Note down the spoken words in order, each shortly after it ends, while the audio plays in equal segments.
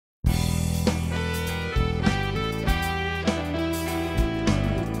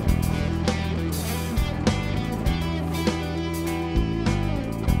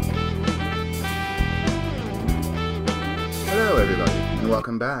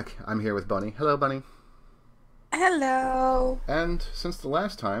welcome back. I'm here with Bunny. Hello, Bunny. Hello. And since the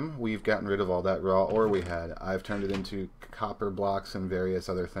last time we've gotten rid of all that raw ore we had, I've turned it into copper blocks and various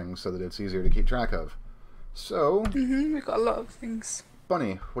other things so that it's easier to keep track of. So, We've got a lot of things.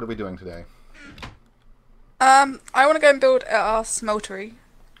 Bunny, what are we doing today? I want to go and build our smeltery.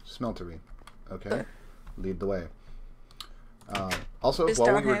 Smeltery. Okay. So, Lead the way. Also, it's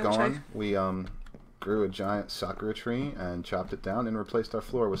while down we were here, which gone, we grew a giant sakura tree and chopped it down and replaced our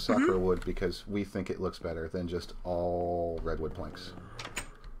floor with sakura wood because we think it looks better than just all redwood planks.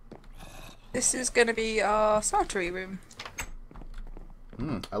 This is going to be our smeltery room.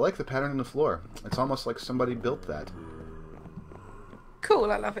 I like the pattern in the floor. It's almost like somebody built that.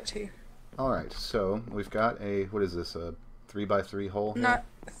 Cool, I love it too. Alright, so we've got a, what is this, a 3x3 hole here? No,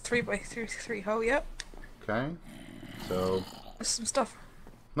 3x3 hole, yep. Okay, so There's some stuff.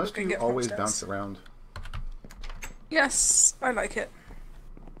 must can you get from always upstairs. bounce around? Yes, I like it.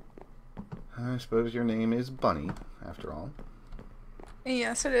 I suppose your name is Bunny, after all.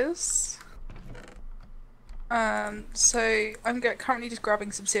 Yes, it is. So I'm currently just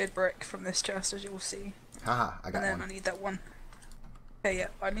grabbing some seared brick from this chest, as you will see. Haha, I And got then I one. need that one. Okay, yeah,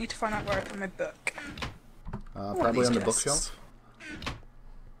 I need to find out where I put my book. One of Probably these on the chests. bookshelf?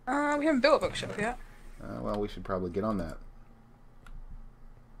 We haven't built a bookshelf yet. Well, we should probably get on that.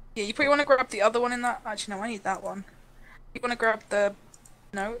 Yeah, you probably want to grab the other one in that. Actually, no, I need that one. You want to grab the...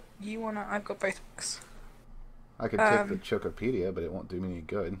 No, you want to... I've got both books. I could take the Chocopedia, but it won't do me any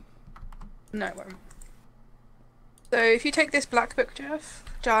good. No, it won't. So if you take this black book,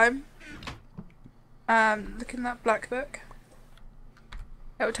 Jime, look in that black book.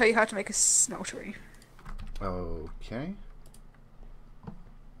 It will tell you how to make a smeltery. Okay.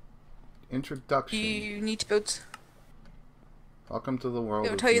 Introduction. You need to build... Welcome to the world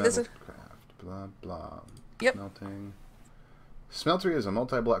It'll of tell you there's a... metalcraft. Blah, blah. Yep. Smelting. Smeltery is a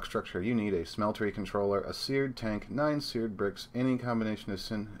multi-block structure. You need a smeltery controller, a seared tank, 9 seared bricks, any combination of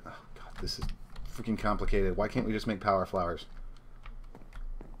Oh, God, this is freaking complicated. Why can't we just make power flowers?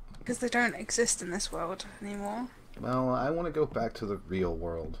 Because they don't exist in this world anymore. Well, I want to go back to the real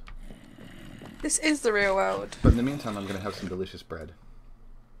world. This is the real world. But in the meantime, I'm going to have some delicious bread.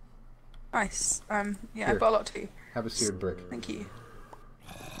 Nice. Yeah, Here. I've got a lot too. Have a seared brick. Thank you.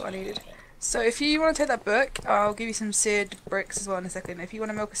 What I needed. So if you want to take that book, I'll give you some seared bricks as well in a second. If you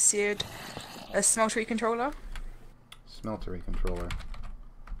want to milk a smeltery controller. Smeltery controller.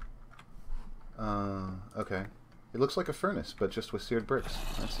 Okay. It looks like a furnace, but just with seared bricks.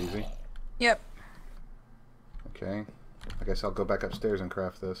 That's easy. Yep. Okay. I guess I'll go back upstairs and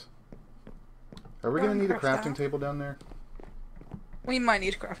craft this. Are we Go going to and need a craft crafting that. table down there? We might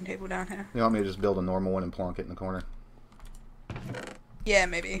need a crafting table down here. You want me to just build a normal one and plonk it in the corner? Yeah,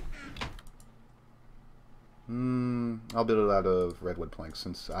 maybe. I'll build it out of redwood planks,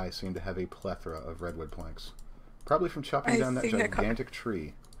 since I seem to have a plethora of redwood planks. Probably from chopping I down that think I gigantic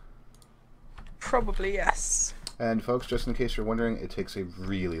tree. Probably yes. And folks, just in case you're wondering, it takes a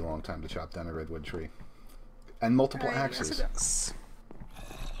really long time to chop down a redwood tree. And multiple axes. Yes, it does.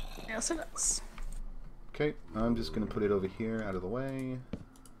 Yes, it does. Okay, I'm just going to put it over here, out of the way.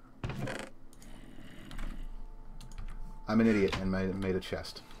 I'm an idiot and made a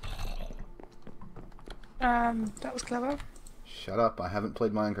chest. That was clever. Shut up, I haven't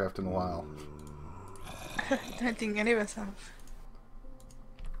played Minecraft in a while. I don't think any of us have.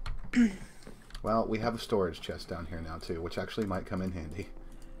 Well, we have a storage chest down here now too, which actually might come in handy.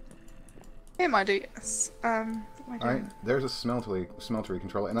 It might do, yes. What am I doing? Alright, there's a smeltery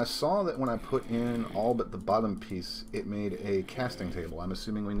controller, and I saw that when I put in all but the bottom piece, it made a casting table. I'm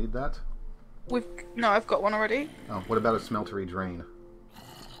assuming we need that? No, I've got one already. Oh, what about a smeltery drain?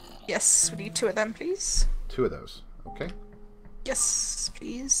 Yes, we need 2 of them, please. 2 of those. Okay. Yes,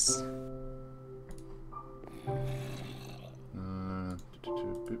 please.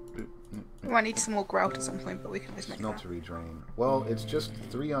 We might need some more grout at some point, but we can always make that. Smeltery drain. Well, it's just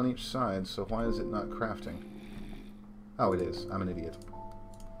 3 on each side, so why is it not crafting? Oh, it is. I'm an idiot.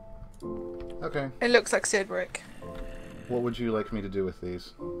 Okay. It looks like seared brick. What would you like me to do with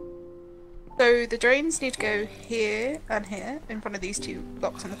these? So the drains need to go here and here, in front of these 2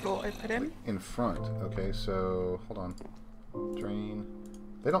 blocks on the floor I put in. In front. Okay, so... hold on. Drain.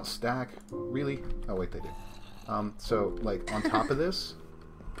 They don't stack. Really? Oh, wait, they do. So, like, on top of this?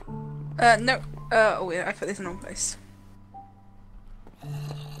 No. Oh yeah, I put this in the wrong place.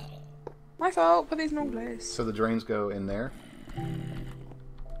 My fault, put these in the wrong place. So the drains go in there?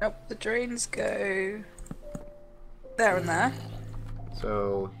 Nope, the drains go there and there.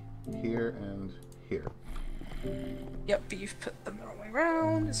 So, here and here. Yep, but you've put them the wrong way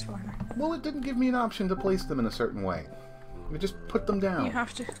around, it's fine. Well, it didn't give me an option to place them in a certain way. We just put them down. You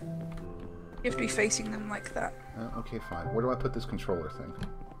have to be facing them like that. Okay, fine. Where do I put this controller thing?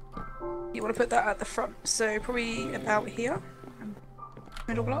 You want to put that at the front, so probably about here.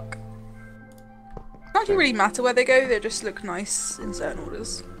 Middle block. It doesn't really matter where they go, they just look nice in certain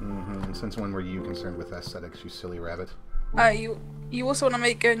orders. And since when were you concerned with aesthetics, you silly rabbit? You also want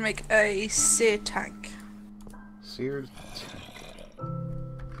to go and make a seared tank. Seared tank.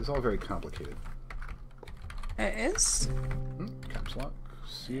 It's all very complicated. It is. Caps lock.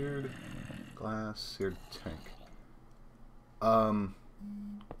 Seared glass. Seared tank.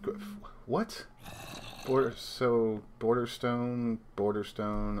 What? Border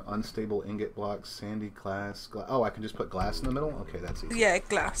stone, unstable ingot blocks, sandy glass. Oh, I can just put glass in the middle? Okay, that's easy. Yeah,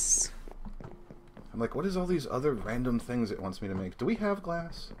 glass. I'm like, what is all these other random things it wants me to make? Do we have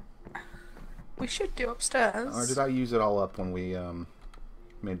glass? We should do upstairs. Or did I use it all up when we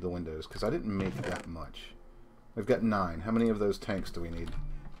made the windows? Because I didn't make that much. We've got 9. How many of those tanks do we need?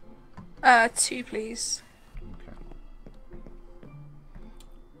 2, please. Okay.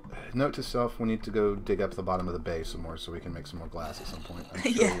 Note to self, we need to go dig up the bottom of the bay some more so we can make some more glass at some point. I'm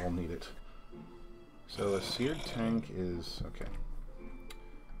sure Yeah. we'll need it. So a seared tank is... okay.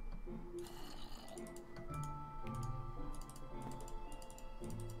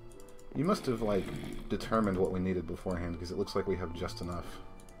 You must have, like, determined what we needed beforehand, because it looks like we have just enough.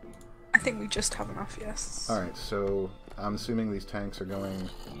 I think we just have enough, yes. Alright, so I'm assuming these tanks are going...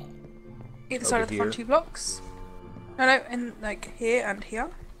 either side of the front 2 blocks. No, in, like, here and here.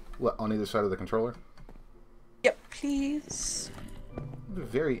 What, on either side of the controller? Yep, please. A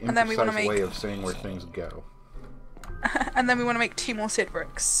very And then we wanna imprecise make... way of saying where things go. And then we want to make 2 more seared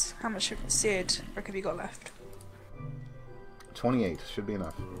bricks. How much seared brick have you got left? 28 should be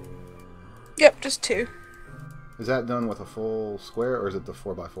enough. Yep, just 2. Is that done with a full square, or is it the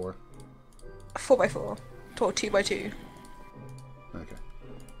 4x4? 4x4. Or 2x2. Okay.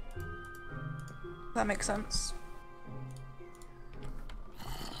 That makes sense.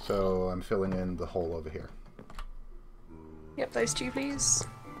 So I'm filling in the hole over here. Yep, those 2, please.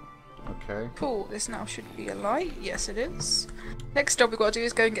 Okay. Cool, this now should be a light. Yes, it is. Next job we've got to do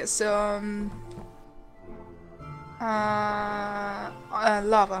is go and get some...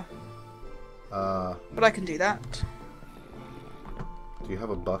 lava. But I can do that. Do you have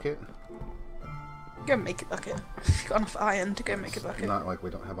a bucket? Go and make a bucket. If you've got enough iron to go and make a bucket. Not like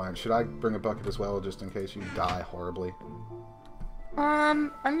we don't have iron. Should I bring a bucket as well, just in case you die horribly?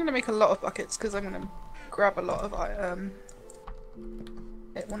 I'm gonna make a lot of buckets because I'm gonna grab a lot of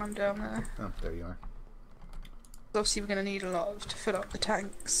it when I'm down there. Oh, there you are. Obviously, we're gonna need a lot to fill up the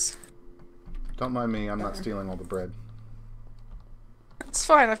tanks. Don't mind me. I'm not stealing all the bread. It's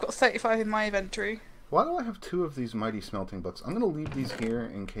fine. I've got 35 in my inventory. Why do I have 2 of these mighty smelting books? I'm gonna leave these here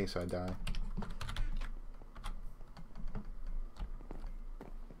in case I die.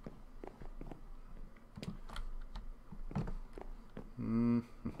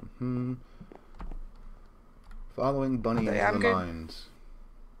 Following Bunny into the mines.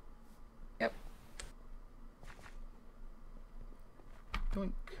 Yep.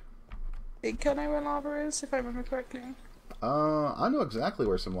 Doink. Think I know where lava is, if I remember correctly. I know exactly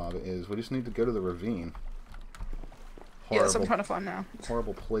where some lava is. We just need to go to the ravine. Horrible, Yeah, that's what I'm trying to find now.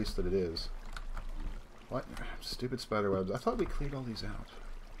 Horrible place that it is. What? Stupid spider webs. I thought we cleared all these out.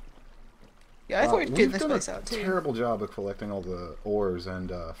 Yeah, I thought we'd clean this place out too. We've done a terrible job of collecting all the ores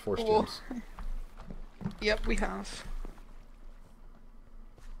and force gems. Yep, we have.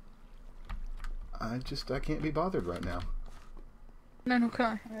 I can't be bothered right now. No, no, can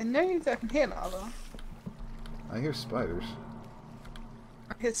I? I know that I can hear lava. I hear spiders.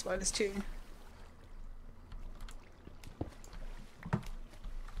 I hear spiders too.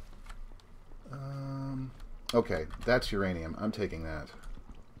 Okay, that's uranium. I'm taking that.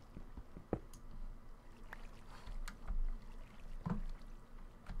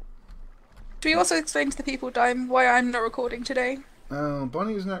 Do we also explain to the people, Digm, why I'm not recording today?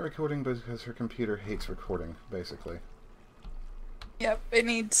 Bunny is not recording because her computer hates recording, basically. Yep, it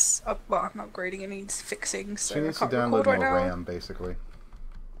needs, well, not upgrading, it needs fixing, so she needs I to can't download record right more now. RAM, basically.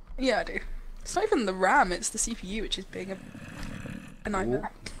 Yeah, I do. It's not even the RAM, it's the CPU, which is being a nightmare.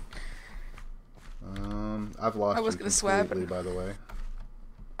 I've lost I was you gonna swear, completely, but by the way.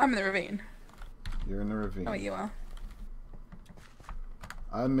 I'm in the ravine. You're in the ravine. Oh, you are.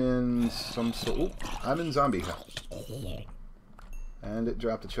 I'm in some sort... Ooh, I'm in zombie hell. And it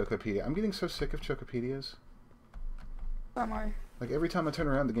dropped a Chocopedia. I'm getting so sick of Chocopedias. Am I? Like, every time I turn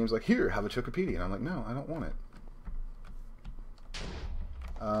around, the game's like, here, have a Chocopedia. And I'm like, no, I don't want it.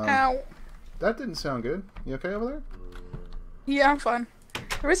 Ow. That didn't sound good. You okay over there? Yeah, I'm fine.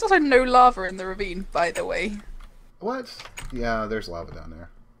 There is also no lava in the ravine, by the way. What? Yeah, there's lava down there.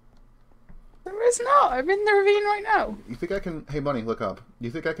 There is not. I'm in the ravine right now. You think I can... Hey, Bunny, look up. You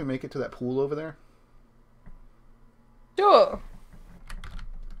think I can make it to that pool over there? Sure.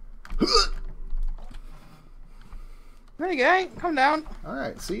 There you go. Calm down.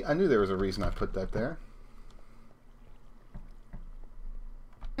 Alright, see? I knew there was a reason I put that there.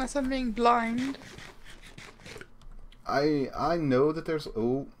 Unless I'm being blind. I know that there's...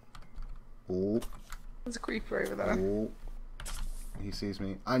 Oh. Oh. There's a creeper over there. Oh. He sees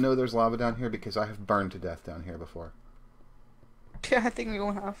me. I know there's lava down here because I have burned to death down here before. Yeah, I think we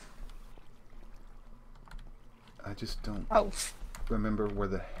all have. I just don't remember where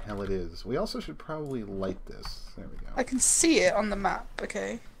the hell it is. We also should probably light this. There we go. I can see it on the map,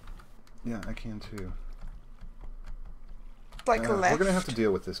 okay? Yeah, I can too. Like left. We're gonna have to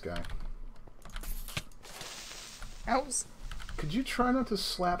deal with this guy. Else. Could you try not to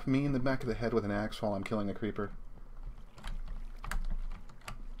slap me in the back of the head with an axe while I'm killing a creeper?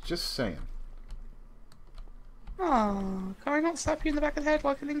 Just saying. Oh, can I not slap you in the back of the head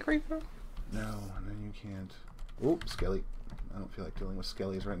while killing a creeper? No, no you can't. Oh, Skelly. I don't feel like dealing with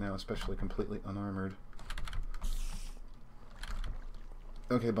Skellies right now, especially completely unarmored.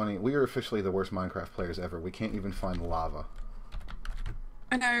 Okay, Bunny, we are officially the worst Minecraft players ever. We can't even find lava.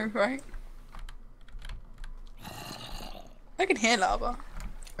 I know, right? I can hear lava.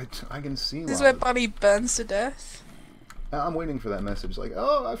 I can see lava. This is where Bunny burns to death. I'm waiting for that message, like,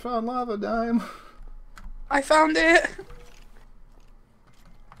 oh, I found lava, Dime. I found it.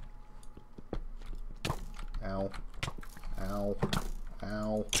 Ow. Ow.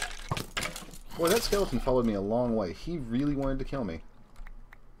 Ow. Boy, that skeleton followed me a long way. He really wanted to kill me.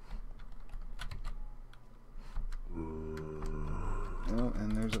 Oh,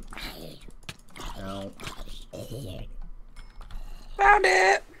 and there's a... Ow. Found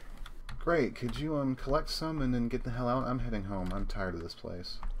it. Great. Could you collect some and then get the hell out? I'm heading home. I'm tired of this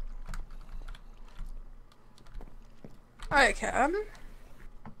place. I can.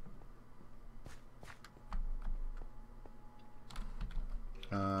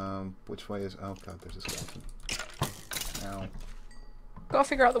 Which way is... Oh god, there's a skeleton. Ow. Gotta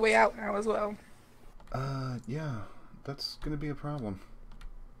figure out the way out now as well. Yeah. That's gonna be a problem.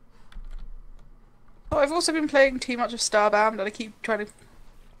 Oh, I've also been playing too much of Starbound and I keep trying to...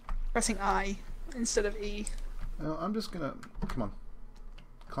 pressing I instead of E. No, I'm just gonna... Come on.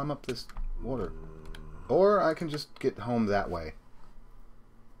 Climb up this water. Or I can just get home that way.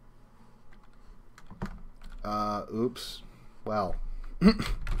 Oops. Well. Did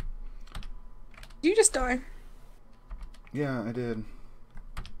you just die? Yeah, I did.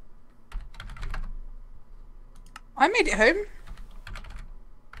 I made it home.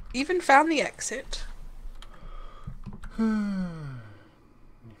 Even found the exit.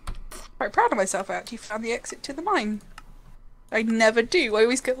 Quite proud of myself, I actually found the exit to the mine. I never do, I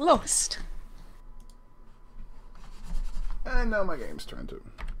always get lost. And now my game's turned to...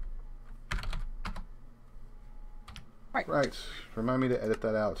 Right. Remind me to edit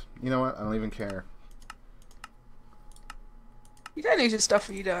that out. You know what? I don't even care. You don't lose your stuff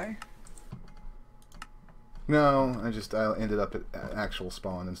when you die. No, I ended up at actual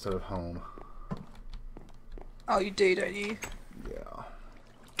spawn instead of home. Oh, you do, don't you? Yeah.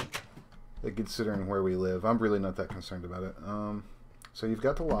 Considering where we live, I'm really not that concerned about it. So you've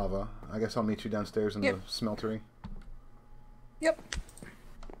got the lava. I guess I'll meet you downstairs in the smeltery. Yep.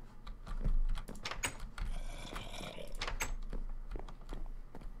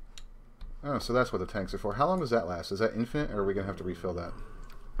 Oh, so that's what the tanks are for. How long does that last? Is that infinite, or are we gonna have to refill that?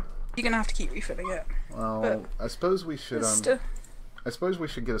 You're gonna have to keep refilling it. Well, I suppose we should. I suppose we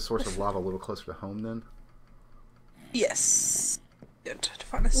should get a source of lava a little closer to home then. Yes. Good to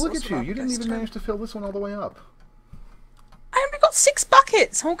find a source. Look at you! You didn't even manage to fill this one all the way up. I only got 6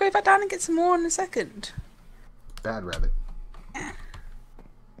 buckets. I'll go back down and get some more in a second. Bad rabbit.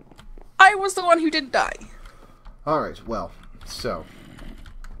 I was the one who didn't die. All right. Well, so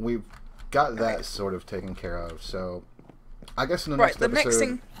we've got that sort of taken care of. So I guess in the next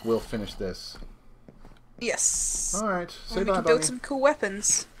episode we'll finish this. Yes. All right. Say we bye, can Bunny. build some cool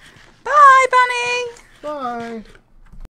weapons. Bye, Bunny. Bye.